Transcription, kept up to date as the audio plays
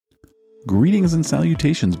Greetings and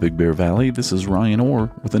salutations, Big Bear Valley. This is Ryan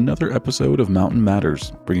Orr with another episode of Mountain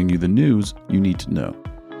Matters, bringing you the news you need to know.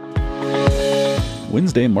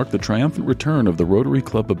 Wednesday marked the triumphant return of the Rotary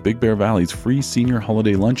Club of Big Bear Valley's free senior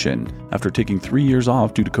holiday luncheon. After taking 3 years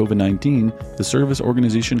off due to COVID-19, the service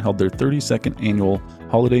organization held their 32nd annual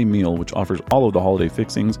holiday meal, which offers all of the holiday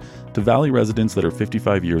fixings to Valley residents that are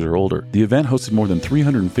 55 years or older. The event hosted more than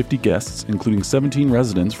 350 guests, including 17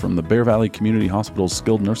 residents from the Bear Valley Community Hospital's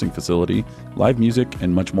skilled nursing facility, live music,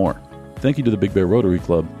 and much more. Thank you to the Big Bear Rotary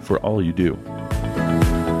Club for all you do.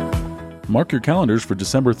 Mark your calendars for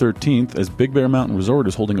December 13th as Big Bear Mountain Resort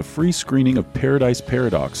is holding a free screening of Paradise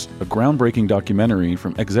Paradox, a groundbreaking documentary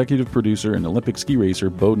from executive producer and Olympic ski racer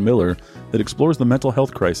Bode Miller that explores the mental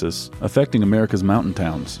health crisis affecting America's mountain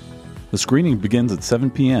towns. The screening begins at 7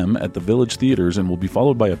 p.m. at the Village Theaters and will be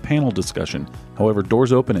followed by a panel discussion. However,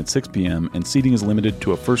 doors open at 6 p.m. and seating is limited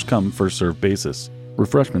to a first-come, first-served basis.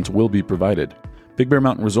 Refreshments will be provided. Big Bear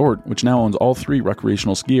Mountain Resort, which now owns all 3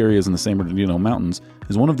 recreational ski areas in the San Bernardino Mountains,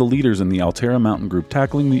 is one of the leaders in the Alterra Mountain Group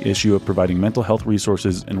tackling the issue of providing mental health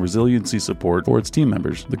resources and resiliency support for its team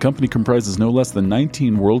members. The company comprises no less than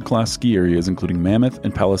 19 world-class ski areas, including Mammoth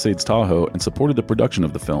and Palisades Tahoe, and supported the production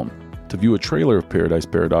of the film. To view a trailer of Paradise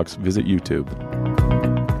Paradox, visit YouTube.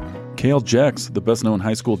 Kale Jex, the best-known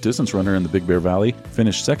high school distance runner in the Big Bear Valley,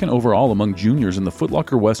 finished second overall among juniors in the Foot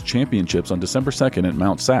Locker West Championships on December 2nd at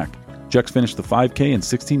Mount Sac. Jex finished the 5K in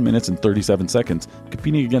 16 minutes and 37 seconds,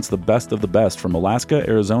 competing against the best of the best from Alaska,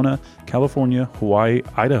 Arizona, California, Hawaii,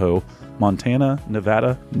 Idaho, Montana,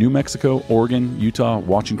 Nevada, New Mexico, Oregon, Utah,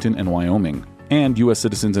 Washington, and Wyoming, and U.S.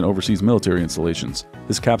 citizens and overseas military installations.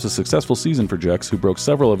 This caps a successful season for Jex, who broke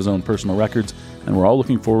several of his own personal records, and we're all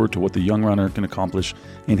looking forward to what the young runner can accomplish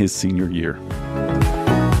in his senior year.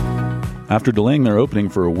 After delaying their opening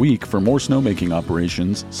for a week for more snowmaking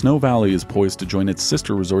operations, Snow Valley is poised to join its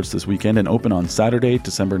sister resorts this weekend and open on Saturday,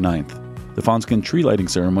 December 9th. The Fawnskin tree lighting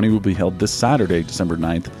ceremony will be held this Saturday, December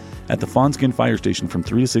 9th, at the Fawnskin Fire Station from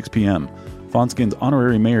 3 to 6 p.m. Fawnskin's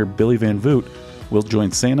honorary mayor, Billy Van Voot, will join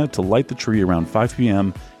Santa to light the tree around 5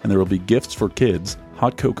 p.m., and there will be gifts for kids,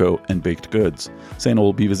 hot cocoa, and baked goods. Santa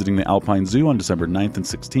will be visiting the Alpine Zoo on December 9th and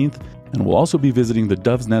 16th, and will also be visiting the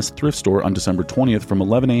Dove's Nest thrift store on December 20th from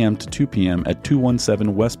 11 a.m. to 2 p.m. at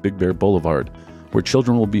 217 West Big Bear Boulevard, where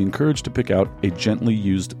children will be encouraged to pick out a gently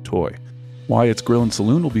used toy. Wyatt's Grill and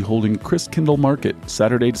Saloon will be holding Christkindl Market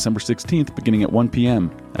Saturday, December 16th, beginning at 1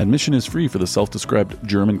 p.m. Admission is free for the self-described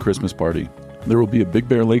German Christmas party. There will be a Big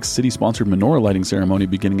Bear Lakes city-sponsored menorah lighting ceremony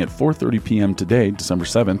beginning at 4:30 p.m. today, December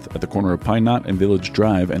 7th, at the corner of Pine Knot and Village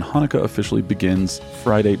Drive, and Hanukkah officially begins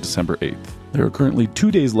Friday, December 8th. There are currently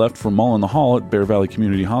 2 days left for Mall in the Hall at Bear Valley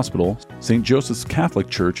Community Hospital. St. Joseph's Catholic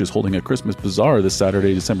Church is holding a Christmas Bazaar this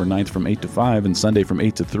Saturday, December 9th from 8 to 5 and Sunday from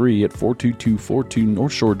 8 to 3 at 42242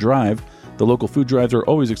 North Shore Drive. The local food drives are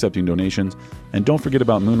always accepting donations. And don't forget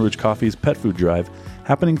about Moonridge Coffee's Pet Food Drive,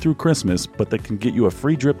 happening through Christmas, but that can get you a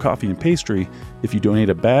free drip coffee and pastry if you donate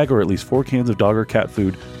a bag or at least 4 cans of dog or cat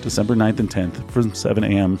food December 9th and 10th from 7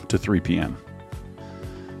 a.m. to 3 p.m.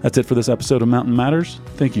 That's it for this episode of Mountain Matters.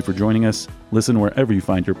 Thank you for joining us. Listen wherever you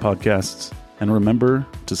find your podcasts. And remember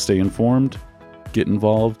to stay informed, get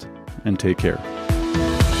involved, and take care.